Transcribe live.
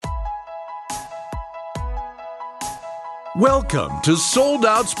Welcome to Sold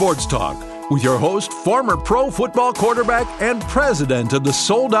Out Sports Talk with your host, former pro football quarterback and president of the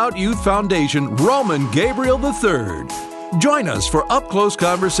Sold Out Youth Foundation, Roman Gabriel III. Join us for up-close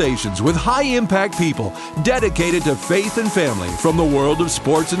conversations with high-impact people dedicated to faith and family from the world of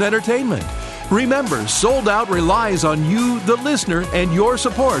sports and entertainment. Remember, Sold Out relies on you, the listener, and your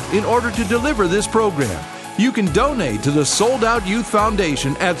support in order to deliver this program. You can donate to the Sold Out Youth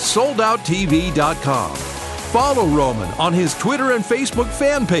Foundation at soldouttv.com. Follow Roman on his Twitter and Facebook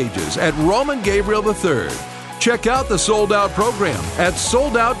fan pages at Roman Gabriel III. Check out the Sold Out program at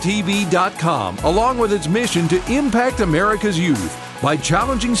soldouttv.com, along with its mission to impact America's youth by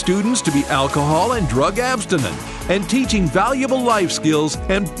challenging students to be alcohol and drug abstinent and teaching valuable life skills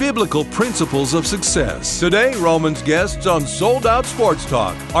and biblical principles of success. Today, Roman's guests on Sold Out Sports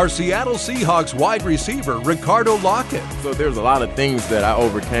Talk are Seattle Seahawks wide receiver Ricardo Lockette. So there's a lot of things that I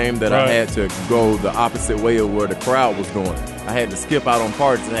overcame that I had to go the opposite way of where the crowd was going. I had to skip out on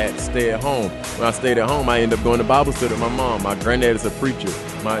parties and I had to stay at home. When I stayed at home, I ended up going to Bible study with my mom. My granddad is a preacher.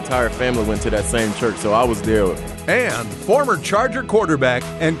 My entire family went to that same church, so I was there. And former Charger quarterback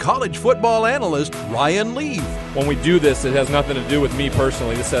and college football analyst Ryan Leaf. When we do this, it has nothing to do with me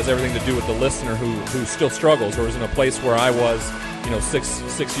personally. This has everything to do with the listener who still struggles or is in a place where I was,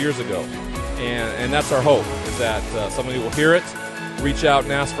 six years ago. And that's our hope, is that somebody will hear it, reach out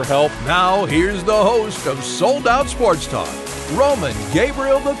and ask for help. Now, here's the host of Sold Out Sports Talk, Roman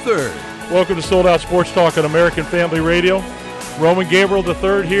Gabriel III. Welcome to Sold Out Sports Talk on American Family Radio. Roman Gabriel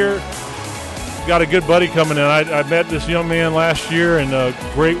III here. Got a good buddy coming in. I met this young man last year, and a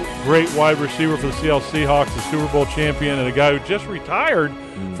great wide receiver for the Seattle Seahawks, the Super Bowl champion, and a guy who just retired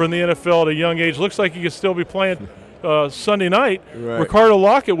from the NFL at a young age. Looks like he could still be playing Sunday night. Right. Ricardo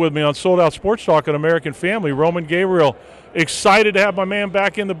Lockette with me on Sold Out Sports Talk on American Family. Roman Gabriel, excited to have my man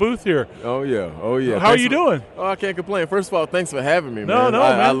back in the booth here. Oh yeah. How are you doing? Oh, I can't complain. First of all, thanks for having me, man. No,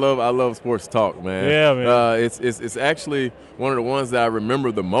 man. I love sports talk, man. Yeah, man. It's actually one of the ones that I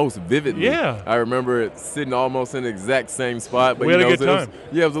remember the most vividly. Yeah. I remember it sitting almost in the exact same spot. But we had a good time.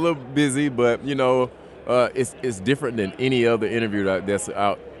 It was a little busy, but it's different than any other interview that's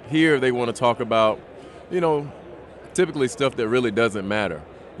out here. They want to talk about, typically stuff that really doesn't matter.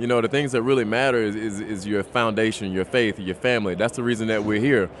 The things that really matter is your foundation, your faith, your family. That's the reason that we're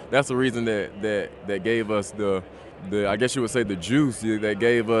here. That's the reason that gave us the I guess you would say the juice that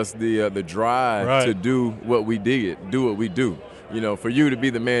gave us the drive to do what we do. For you to be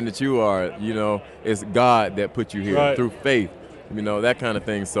the man that you are, it's God that put you here through faith, that kind of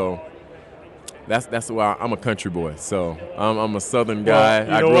thing. So that's why I'm a country boy. So I'm a Southern guy.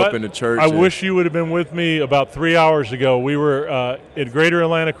 Well, I grew up in the church. I wish you would have been with me about 3 hours ago. We were at Greater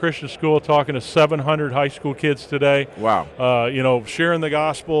Atlanta Christian School talking to 700 high school kids today. Wow. Sharing the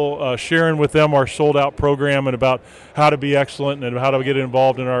gospel, sharing with them our Sold Out program and about how to be excellent and how to get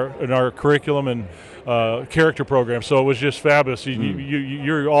involved in our curriculum and character program. So it was just fabulous.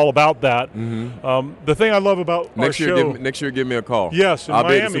 You're all about that. Mm-hmm. The thing I love about our show. Next year, give me a call. Yes, in I'll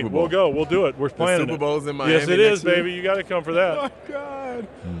Miami. be at the Super Bowl. We'll go. We'll do it. We're planning the Super Bowl's in Miami. Yes, it is, year. baby. You got to come for that. Oh, my God.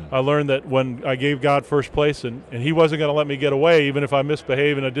 I learned that when I gave God first place, and he wasn't going to let me get away, even if I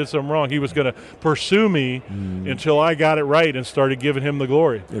misbehaved and I did something wrong. He was going to pursue me until I got it right and started giving him the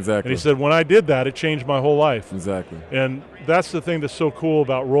glory. Exactly. And he said, when I did that, it changed my whole life. Exactly. And that's the thing that's so cool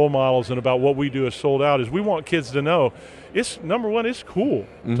about role models and about what we do as Sold Out is we want kids to know number one, it's cool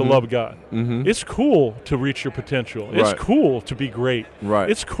to love God. Mm-hmm. It's cool to reach your potential. It's cool to be great. Right.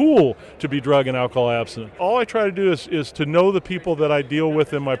 It's cool to be drug and alcohol abstinent. All I try to do is to know the people that I deal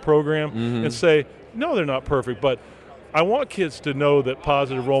with in my program and say, no, they're not perfect, but I want kids to know that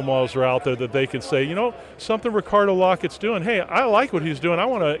positive role models are out there that they can say, something Ricardo Lockette's doing. Hey, I like what he's doing. I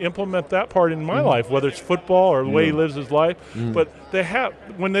want to implement that part in my life, whether it's football or the way he lives his life. But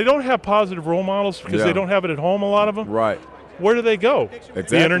when they don't have positive role models because they don't have it at home, a lot of them, where do they go? Exactly.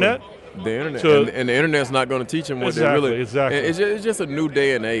 The internet? The internet. And the internet's not going to teach them what they really. Exactly. It's just a new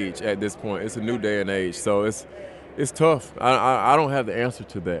day and age at this point. It's a new day and age. So it's tough. I don't have the answer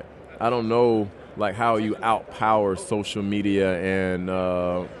to that. I don't know how you outpower social media and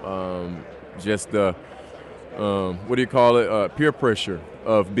just the peer pressure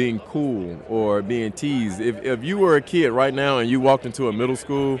of being cool or being teased. If you were a kid right now and you walked into a middle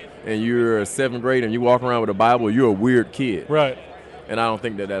school and you're 7th grade and you walk around with a Bible, you're a weird kid. Right. And I don't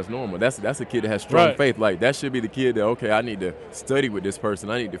think that's normal. That's a kid that has strong faith. That should be the kid that, okay, I need to study with this person.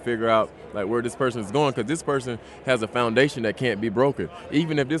 I need to figure out where this person is going because this person has a foundation that can't be broken.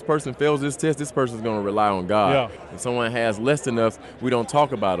 Even if this person fails this test, this person is going to rely on God. Yeah. If someone has less than us, we don't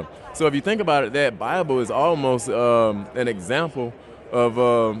talk about them. So if you think about it, that Bible is almost an example of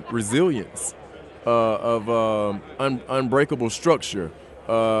resilience. unbreakable structure,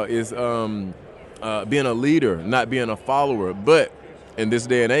 is being a leader, not being a follower. But in this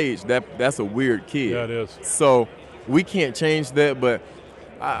day and age, that's a weird kid. Yeah, it is. So we can't change that, but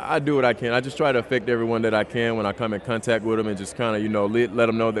I do what I can. I just try to affect everyone that I can when I come in contact with them, and just kind of, let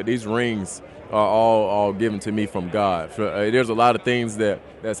them know that these rings are all given to me from God. There's a lot of things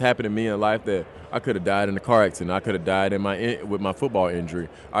that's happened to me in life that I could have died in a car accident. I could have died with my football injury.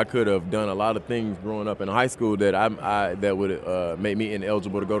 I could have done a lot of things growing up in high school that that would make me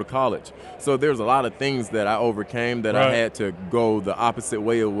ineligible to go to college. So there's a lot of things that I overcame that I had to go the opposite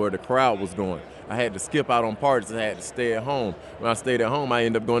way of where the crowd was going. I had to skip out on parties. I had to stay at home. When I stayed at home, I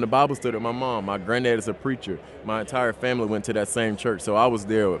ended up going to Bible study with my mom. My granddad is a preacher. My entire family went to that same church. So I was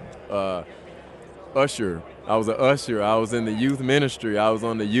there with usher. I was an usher. I was in the youth ministry. I was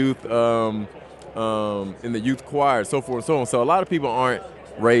on the youth in the youth choir, so forth and so on. So a lot of people aren't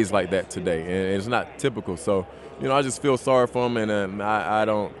raised like that today, and it's not typical. So I just feel sorry for them, and I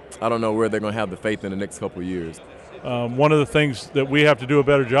don't know where they're going to have the faith in the next couple of years. One of the things that we have to do a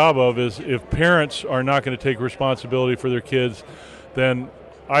better job of is, if parents are not going to take responsibility for their kids, then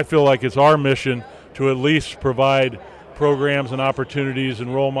I feel like it's our mission to at least provide programs and opportunities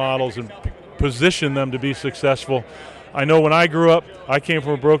and role models and position them to be successful. I know when I grew up, I came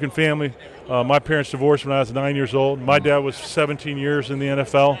from a broken family. My parents divorced when I was 9 years old. My dad was 17 years in the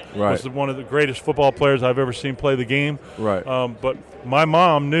NFL. Right. Was one of the greatest football players I've ever seen play the game. Right. But my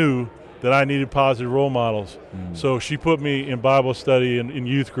mom knew that I needed positive role models. So she put me in Bible study and in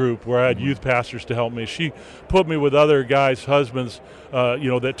youth group where I had youth pastors to help me. She put me with other guys' husbands,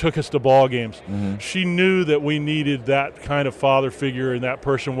 that took us to ball games. She knew that we needed that kind of father figure and that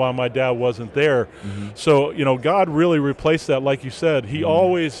person while my dad wasn't there. So, God really replaced that, like you said. He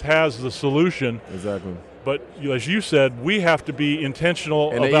always has the solution. Exactly. But as you said, we have to be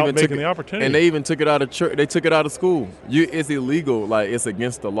intentional about making the opportunity. And they even took it out of church. They took it out of school. It's illegal. Like, it's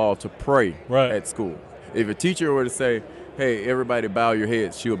against the law to pray at school. If a teacher were to say, "Hey, everybody bow your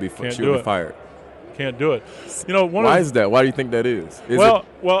heads," she'll be fired. Can't do it. Why is that? Why do you think that is? Well,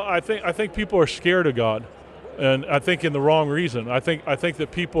 I think people are scared of God. And I think in the wrong reason. I think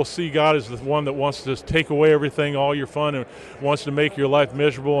that people see God as the one that wants to take away everything, all your fun, and wants to make your life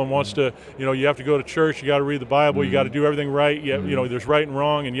miserable, and wants to, you have to go to church, you got to read the Bible, you got to do everything right. There's right and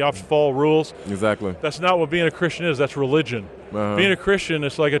wrong, and you have to follow rules. Exactly. That's not what being a Christian is. That's religion. Being a Christian,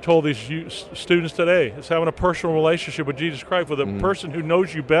 it's like I told these students today, it's having a personal relationship with Jesus Christ, with a person who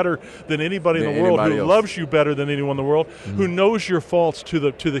knows you better than anybody in the world, who loves you better than anyone in the world, who knows your faults to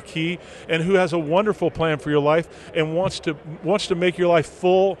the key, and who has a wonderful plan for your life and wants to make your life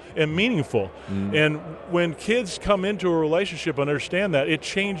full and meaningful. And when kids come into a relationship and understand that, it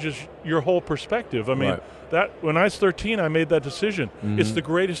changes your whole perspective. I mean, that when I was 13, I made that decision. It's the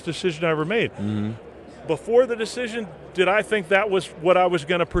greatest decision I ever made. Before the decision, did I think that was what I was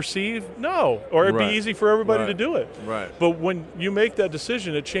going to perceive? No. Or it'd be easy for everybody to do it. Right. But when you make that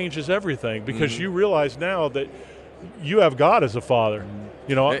decision, it changes everything, because you realize now that you have God as a father. And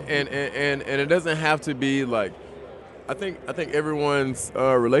it doesn't have to be like, I think everyone's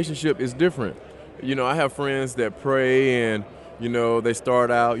relationship is different. I have friends that pray, and they start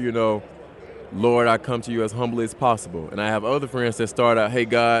out, "Lord, I come to you as humbly as possible." And I have other friends that start out, "Hey,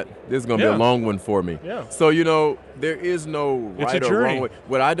 God, this is going to be a long one for me." Yeah. So, there is no right or wrong way.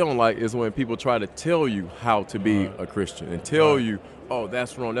 What I don't like is when people try to tell you how to be a Christian and tell you, "Oh,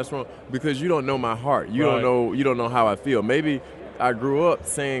 that's wrong, because you don't know my heart. You don't know how I feel. Maybe I grew up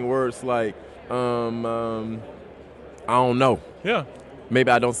saying words like, I don't know. Yeah.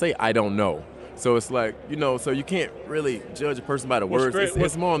 Maybe I don't say I don't know. So it's like, so you can't really judge a person by the words.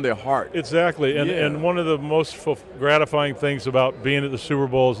 It's more on their heart. Exactly. And one of the most gratifying things about being at the Super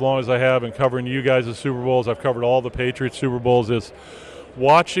Bowl as long as I have, and covering you guys at Super Bowls, I've covered all the Patriots Super Bowls, is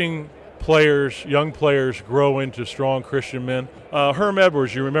watching young players grow into strong Christian men. Herm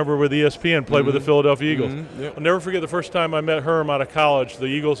Edwards, you remember, with ESPN, played with the Philadelphia Eagles. Yep. I'll never forget the first time I met Herm out of college. The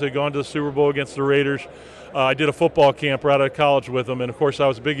Eagles had gone to the Super Bowl against the Raiders. I did a football camp right out of college with him, and of course I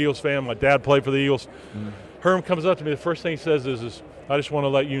was a big Eagles fan. My dad played for the Eagles. Herm comes up to me. The first thing he says is, "I just want to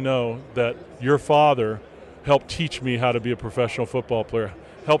let you know that your father helped teach me how to be a professional football player,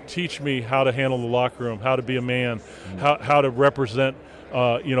 helped teach me how to handle the locker room, how to be a man, how to represent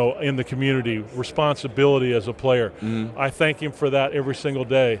in the community, responsibility as a player." I thank him for that every single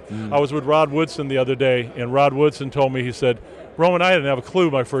day. I was with Rod Woodson the other day, and Rod Woodson told me, he said, "Roman, I didn't have a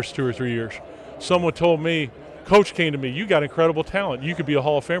clue my first 2 or 3 years. Someone told me, coach came to me, you got incredible talent. You could be a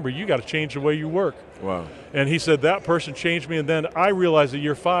Hall of Famer. You got to change the way you work." Wow. And he said that person changed me, and then I realized at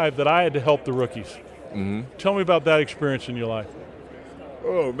year 5 that I had to help the rookies. Tell me about that experience in your life.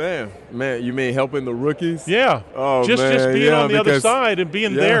 Oh, man, you mean helping the rookies? Yeah. Oh, just being on the other side and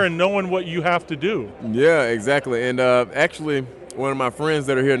being yeah. there and knowing what you have to do. Yeah, exactly. And actually, one of my friends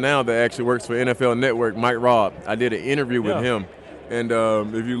that are here now that actually works for NFL Network, Mike Robb, I did an interview with him. And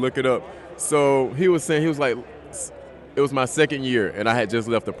if you look it up, so he was saying, he was like, it was my second year, and I had just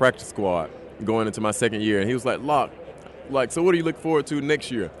left the practice squad going into my second year. And he was like, Lock, so what do you look forward to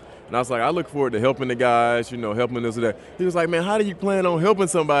next year? And I was like, I look forward to helping the guys, helping this or that. He was like, man, how do you plan on helping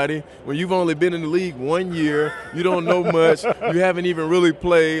somebody when you've only been in the league 1 year, you don't know much, you haven't even really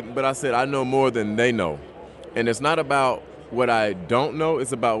played? But I said, I know more than they know. And it's not about what I don't know,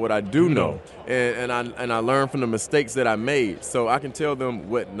 it's about what I do know. And I learn from the mistakes that I made. So I can tell them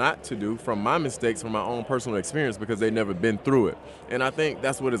what not to do from my mistakes, from my own personal experience, because they've never been through it. And I think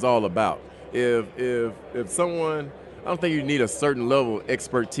that's what it's all about. If someone, I don't think you need a certain level of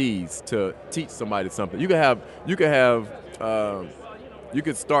expertise to teach somebody something. You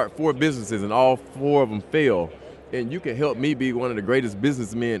could start 4 businesses and all 4 of them fail, and you can help me be one of the greatest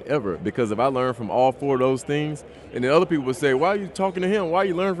businessmen ever, because if I learn from all 4 of those things, and then other people would say, why are you talking to him? Why are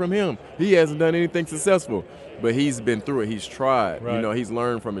you learning from him? He hasn't done anything successful. But he's been through it. He's tried. Right. He's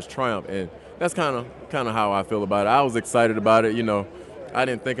learned from his triumph, and that's kind of how I feel about it. I was excited about it, I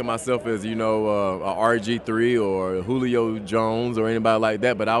didn't think of myself as, a RG3 or Julio Jones or anybody like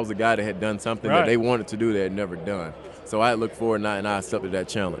that, but I was a guy that had done something that they wanted to do that had never done. So I looked forward and I accepted that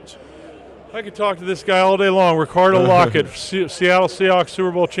challenge. I could talk to this guy all day long. Ricardo Lockette, Seattle Seahawks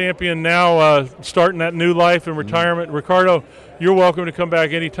Super Bowl champion, now starting that new life in retirement. Ricardo, you're welcome to come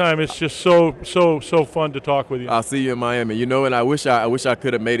back anytime. It's just so fun to talk with you. I'll see you in Miami. And I wish I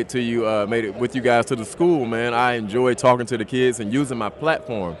could have made it with you guys to the school, man. I enjoy talking to the kids and using my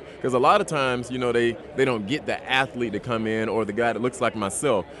platform, because a lot of times, they don't get the athlete to come in or the guy that looks like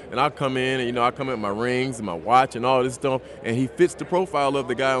myself. And I'll come in and, I come in with my rings and my watch and all this stuff, and he fits the profile of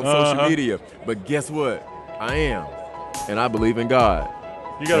the guy on social media. But guess what? I am, and I believe in God.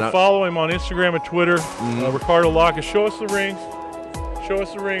 You got to follow him on Instagram and Twitter, Ricardo Lockette. Show us the rings. Show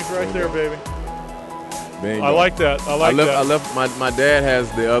us the rings right there, baby. Bingo. I like that. I left my dad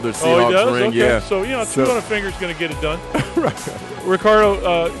has the other Seahawks ring. Okay. Yeah. So, 2 on a finger is going to get it done. Right.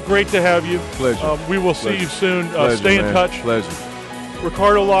 Ricardo, great to have you. Pleasure. We will see you soon. Stay in touch. Pleasure.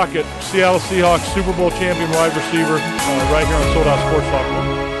 Ricardo Lockette, Seattle Seahawks Super Bowl champion wide receiver, right here on Sold Out Sports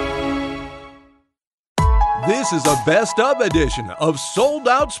Talk. This is a best of edition of Sold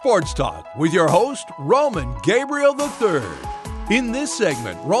Out Sports Talk with your host, Roman Gabriel III. In this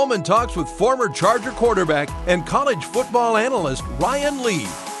segment, Roman talks with former Charger quarterback and college football analyst Ryan Leaf.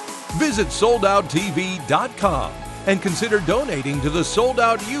 Visit soldouttv.com and consider donating to the Sold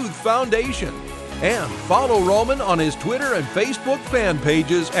Out Youth Foundation. And follow Roman on his Twitter and Facebook fan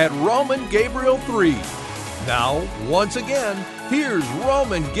pages at Roman Gabriel 3. Now, once again, here's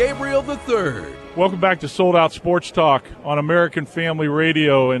Roman Gabriel III. Welcome back to Sold Out Sports Talk on American Family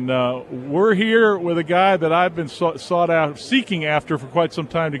Radio, and we're here with a guy that I've been seeking after for quite some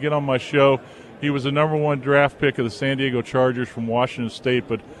time to get on my show. He was the number 1 draft pick of the San Diego Chargers from Washington State,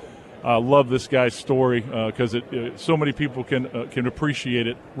 but I love this guy's story because so many people can appreciate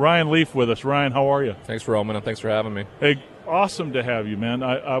it. Ryan Leaf with us. Ryan, how are you? Thanks, Roman, and thanks for having me. Hey, awesome to have you, man.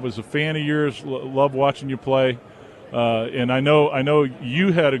 I was a fan of yours, love watching you play. And I know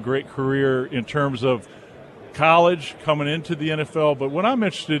you had a great career in terms of college coming into the NFL. But what I'm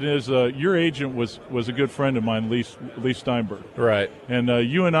interested in is your agent was a good friend of mine, Lee Steinberg. Right. And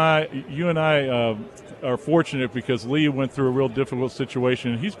you and I are fortunate because Lee went through a real difficult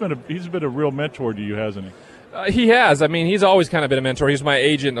situation. He's been a real mentor to you, hasn't he? He has. I mean, he's always kind of been a mentor. He was my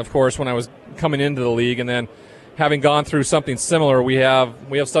agent, of course, when I was coming into the league, and then having gone through something similar, we have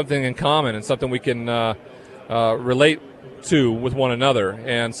something in common and something we can relate to with one another.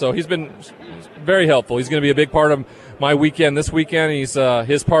 And so he's been very helpful. He's going to be a big part of my weekend this weekend. He's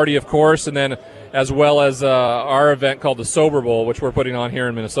his party, of course, and then as well as our event called the Sober Bowl, which we're putting on here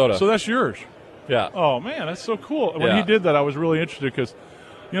in Minnesota. So that's yours? Yeah. Oh, man, that's so cool. When he did that, I was really interested because,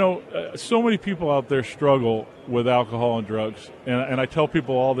 so many people out there struggle with alcohol and drugs. And I tell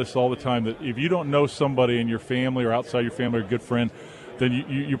people all the time that if you don't know somebody in your family or outside your family or a good friend, then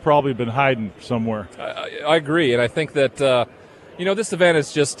you've probably been hiding somewhere. I agree, and I think that this event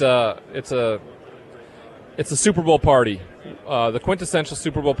is just it's a Super Bowl party, the quintessential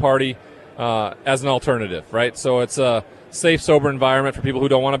Super Bowl party as an alternative, right? So it's a safe, sober environment for people who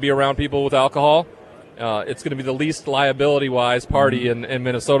don't want to be around people with alcohol. It's going to be the least liability-wise party in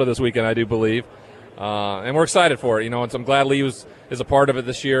Minnesota this weekend, I do believe, and we're excited for it. And so I'm glad Lee is a part of it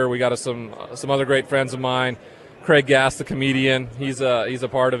this year. We got some other great friends of mine. Craig Gass, the comedian, he's a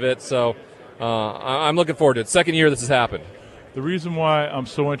part of it. So I'm looking forward to it. Second year this has happened. The reason why I'm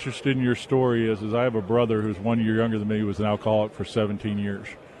so interested in your story is I have a brother who's 1 year younger than me who was an alcoholic for 17 years.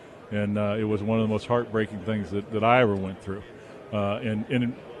 And it was one of the most heartbreaking things that I ever went through.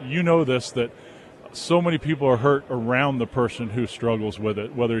 And you know this, that so many people are hurt around the person who struggles with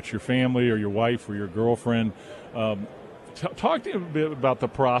it, whether it's your family or your wife or your girlfriend. Talk to me a bit about the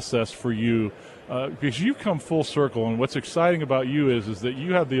process for you, because you've come full circle. And what's exciting about you is that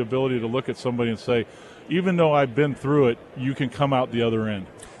you have the ability to look at somebody and say, even though I've been through it, you can come out the other end.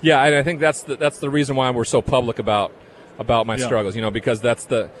 Yeah, and I think that's the reason why we're so public about my struggles, because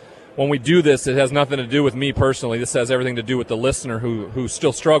when we do this, it has nothing to do with me personally. This has everything to do with the listener who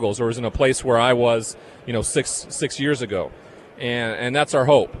still struggles or is in a place where I was, 6 years ago. And that's our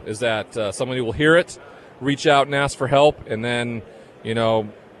hope, is that somebody will hear it, reach out and ask for help, and then, we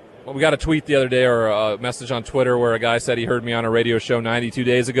got a tweet the other day or a message on Twitter where a guy said he heard me on a radio show 92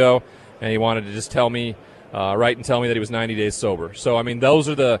 days ago, and he wanted to just write and tell me that he was 90 days sober. So, those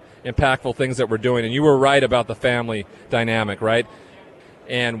are the impactful things that we're doing. And you were right about the family dynamic, right?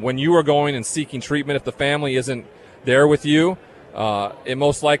 And when you are going and seeking treatment, if the family isn't there with you, it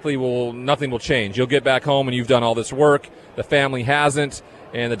most likely nothing will change. You'll get back home and you've done all this work. The family hasn't,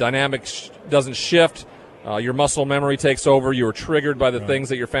 and the dynamic doesn't shift. Your muscle memory takes over. You're triggered by the things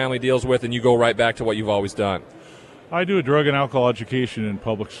that your family deals with, and you go right back to what you've always done. I do a drug and alcohol education in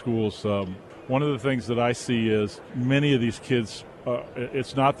public schools. One of the things that I see is many of these kids,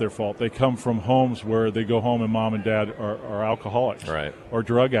 it's not their fault. They come from homes where they go home and mom and dad are alcoholics, right, or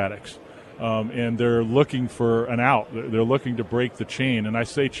drug addicts. And they're looking for an out. They're looking to break the chain. And I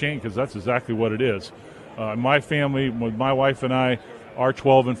say chain because that's exactly what it is. My family, with my wife and I, our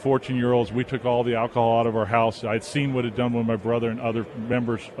 12 and 14-year-olds, we took all the alcohol out of our house. I'd seen what it had done with my brother and other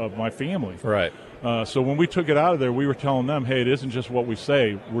members of my family. Right. So when we took it out of there, we were telling them, hey, it isn't just what we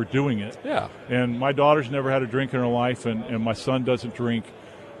say, we're doing it. Yeah. And my daughter's never had a drink in her life, and my son doesn't drink.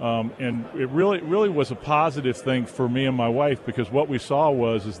 And it really was a positive thing for me and my wife, because what we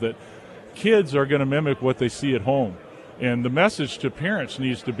saw is that kids are going to mimic what they see at home. And the message to parents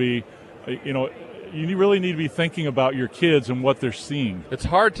needs to be, you really need to be thinking about your kids and what they're seeing. It's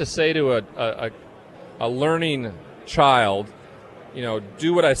hard to say to a learning child,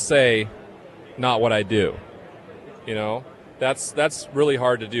 do what I say, not what I do. That's really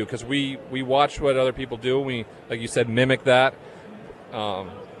hard to do, because we watch what other people do. We, like you said, mimic that.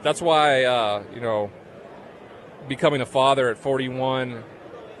 That's why becoming a father at 41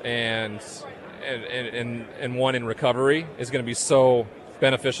 and one in recovery is going to be so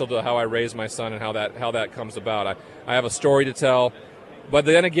beneficial to how I raise my son and how that comes about. I have a story to tell, but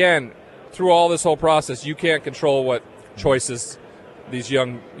then again, through all this whole process, you can't control what choices these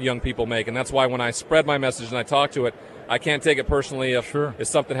young people make, and that's why when I spread my message and I talk to it, I can't take it personally if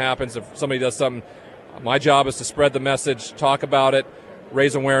something happens, if somebody does something. My job is to spread the message, talk about it,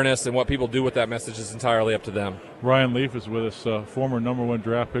 raise awareness, and what people do with that message is entirely up to them. Ryan Leaf is with us, former #1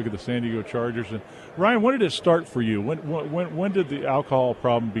 draft pick of the San Diego Chargers. And Ryan, when did it start for you? When did the alcohol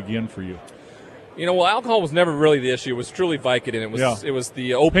problem begin for you? Alcohol was never really the issue. It was truly Vicodin. It was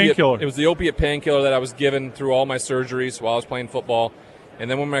the opiate painkiller. It was the opiate painkiller that I was given through all my surgeries while I was playing football. And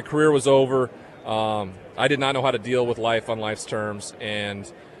then when my career was over, I did not know how to deal with life on life's terms,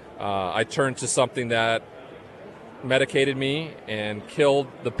 and I turned to something that medicated me and killed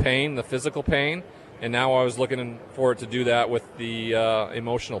the pain, the physical pain, and now I was looking for it to do that with the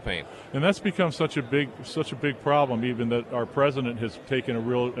emotional pain. And that's become such a big problem, even that our president has taken a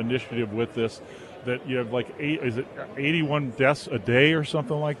real initiative with this, that you have 81 deaths a day or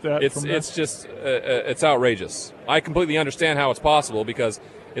something like that? It's just it's outrageous. I completely understand how it's possible, because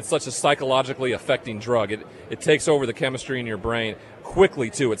it's such a psychologically affecting drug. It takes over the chemistry in your brain quickly,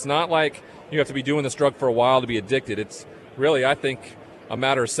 too. It's not like you have to be doing this drug for a while to be addicted. It's really, I think, a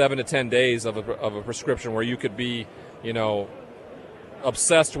matter of 7 to 10 days of a prescription where you could be,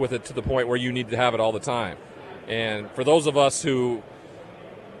 obsessed with it to the point where you need to have it all the time. And for those of us who,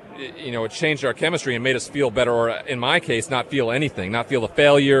 it changed our chemistry and made us feel better, or in my case, not feel anything, not feel the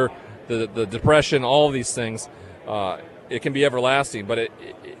failure, the depression, all of these things, it can be everlasting, but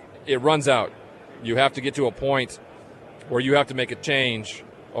it runs out. You have to get to a point where you have to make a change,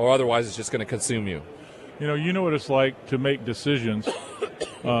 or otherwise it's just going to consume you. You know what it's like to make decisions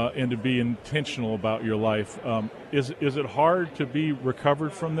and to be intentional about your life. Is it hard to be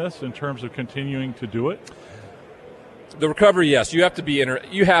recovered from this in terms of continuing to do it? The recovery, yes. You have to be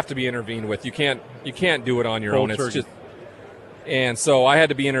intervened with. You can't do it on your own. It's just, and so I had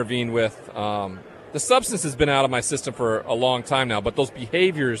to be intervened with. The substance has been out of my system for a long time now, but those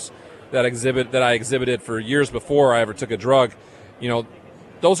behaviors that I exhibited for years before I ever took a drug,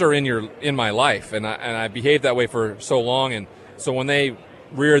 those are in my life, and I behaved that way for so long, and So when they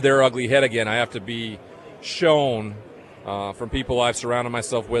rear their ugly head again, I have to be shown from people I've surrounded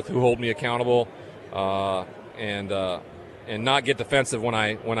myself with who hold me accountable, and not get defensive when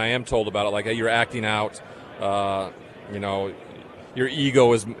I am told about it, like, hey, you're acting out, your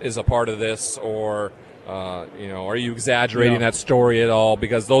ego is a part of this, or are you exaggerating that story at all?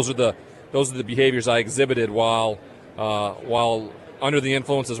 Because those are the behaviors I exhibited while under the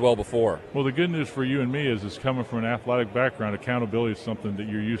influence as well before. Well, the good news for you and me is coming from an athletic background, accountability is something that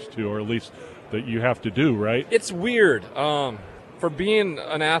you're used to, or at least that you have to do, right? It's weird. For being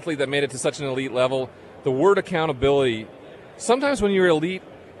an athlete that made it to such an elite level, the word accountability, sometimes when you're an elite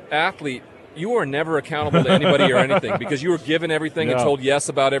athlete, you are never accountable to anybody or anything because you were given everything and told yes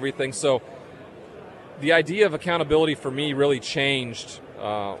about everything. So the idea of accountability for me really changed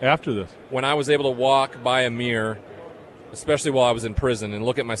after this. When I was able to walk by a mirror, especially while I was in prison, and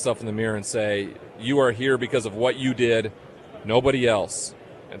look at myself in the mirror and say, you are here because of what you did, nobody else.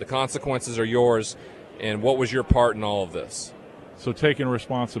 And the consequences are yours, and what was your part in all of this? So taking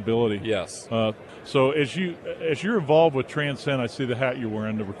responsibility. Yes. So as you're involved with Transcend, I see the hat you're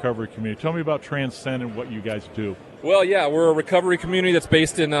wearing, the recovery community. Tell me about Transcend and what you guys do. Well, yeah, we're a recovery community that's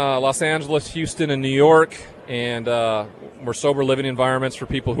based in Los Angeles, Houston, and New York, and we're sober living environments for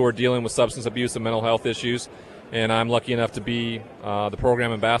people who are dealing with substance abuse and mental health issues. And I'm lucky enough to be the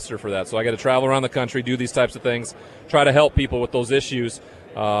program ambassador for that. So I get to travel around the country, do these types of things, try to help people with those issues,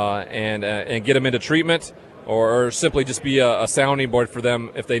 and get them into treatment, or simply just be a sounding board for them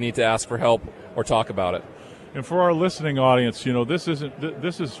if they need to ask for help or talk about it. And for our listening audience, this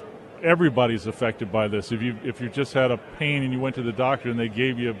is everybody's affected by this. If you just had a pain and you went to the doctor and they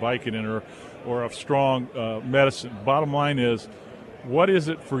gave you a Vicodin or a strong medicine, bottom line is, what is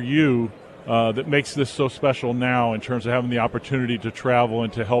it for you that makes this so special now in terms of having the opportunity to travel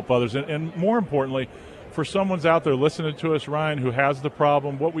and to help others? And more importantly, for someone's out there listening to us, Ryan, who has the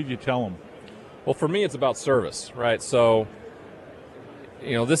problem, what would you tell them? Well, for me, it's about service, right? So,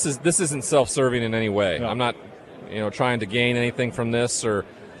 this isn't self-serving in any way. No. I'm not, trying to gain anything from this, or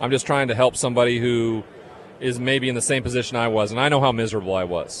I'm just trying to help somebody who is maybe in the same position I was. And I know how miserable I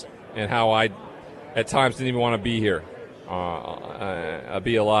was and how I, at times, didn't even want to be here.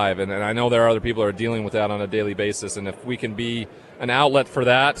 Be alive, and I know there are other people who are dealing with that on a daily basis, and if we can be an outlet for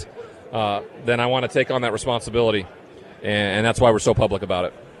that, then I want to take on that responsibility, and that's why we're so public about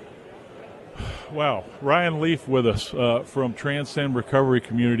it. Wow. Ryan Leaf with us from Transcend Recovery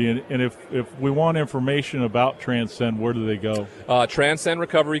Community, and if we want information about Transcend, where do they go?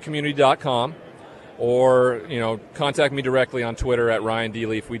 TranscendRecoveryCommunity.com, or contact me directly on Twitter at Ryan D.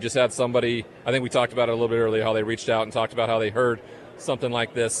 Leaf. We just had somebody, I think we talked about it a little bit earlier, how they reached out and talked about how they heard something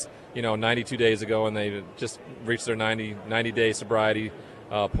like this 92 days ago, and they just reached their 90-day sobriety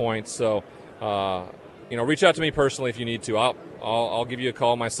point. So reach out to me personally if you need to. I'll give you a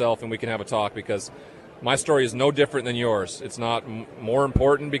call myself and we can have a talk, because my story is no different than yours. It's not more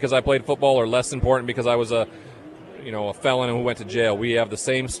important because I played football or less important because I was a felon who went to jail. We have the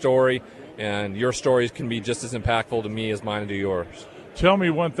same story, and your stories can be just as impactful to me as mine do yours. Tell me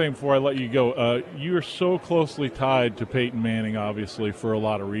one thing before I let you go. You're so closely tied to Peyton Manning, obviously, for a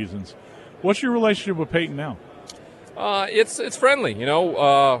lot of reasons. What's your relationship with Peyton now? It's friendly.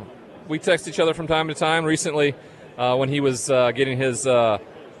 We text each other from time to time. Recently, when he was getting his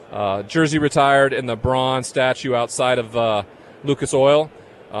jersey retired and the bronze statue outside of Lucas Oil,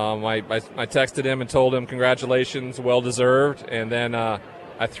 I texted him and told him congratulations, well deserved, and then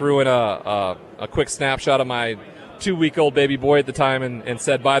I threw in a quick snapshot of my 2-week-old baby boy at the time and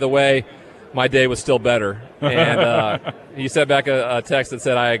said, by the way, my day was still better. And he sent back a text that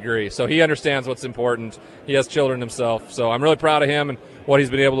said, I agree. So he understands what's important. He has children himself. So I'm really proud of him and what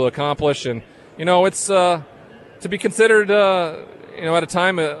he's been able to accomplish. And, it's to be considered, at a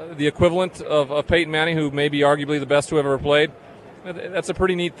time the equivalent of Peyton Manning, who may be arguably the best who ever played. That's a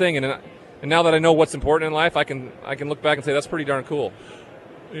pretty neat thing. And now that I know what's important in life, I can look back and say that's pretty darn cool.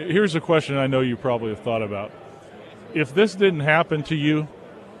 Here's a question I know you probably have thought about. If this didn't happen to you,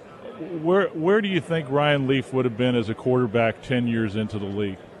 where do you think Ryan Leaf would have been as a quarterback 10 years into the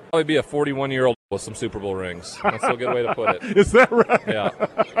league? Probably be a 41-year-old with some Super Bowl rings. That's a good way to put it. Is that right? Yeah.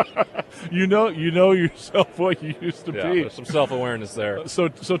 You know yourself what you used to be. There's some self-awareness there. So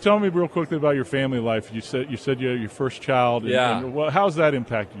tell me real quickly about your family life. You said you had your first child. And how's that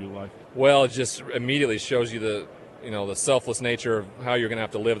impacted your life? Well, it just immediately shows you the selfless nature of how you're going to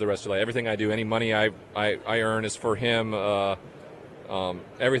have to live the rest of your life. Everything I do, any money I earn is for him.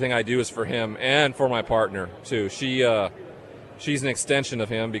 Everything I do is for him and for my partner too. She's an extension of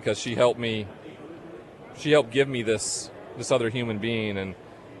him because she helped give me this other human being,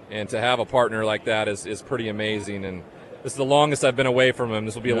 and to have a partner like that is pretty amazing. And is the longest I've been away from him.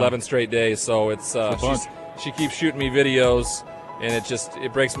 This will be 11 straight days. So it's she keeps shooting me videos, and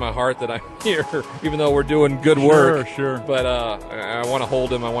it breaks my heart that I'm here, even though we're doing good work. Sure. But I want to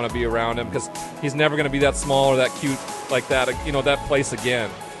hold him. I want to be around him because he's never going to be that small or that cute like that. That place again.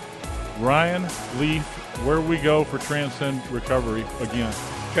 Ryan Leaf, where we go for Transcend Recovery again?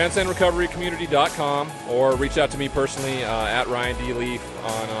 TranscendRecoveryCommunity.com, or reach out to me personally at Ryan D. Leaf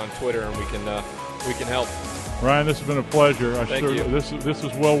on Twitter, and we can help. Ryan, this has been a pleasure. Thank you. This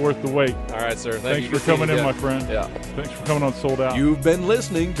is well worth the wait. All right, sir. Thanks for coming in, my friend. Yeah. Thanks for coming on Sold Out. You've been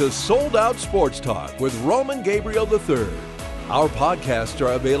listening to Sold Out Sports Talk with Roman Gabriel III. Our podcasts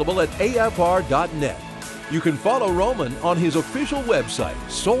are available at afr.net. You can follow Roman on his official website,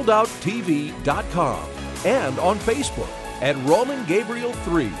 soldouttv.com, and on Facebook at Roman Gabriel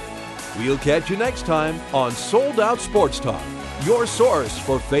 3. We'll catch you next time on Sold Out Sports Talk, your source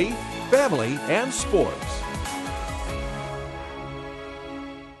for faith, family, and sports.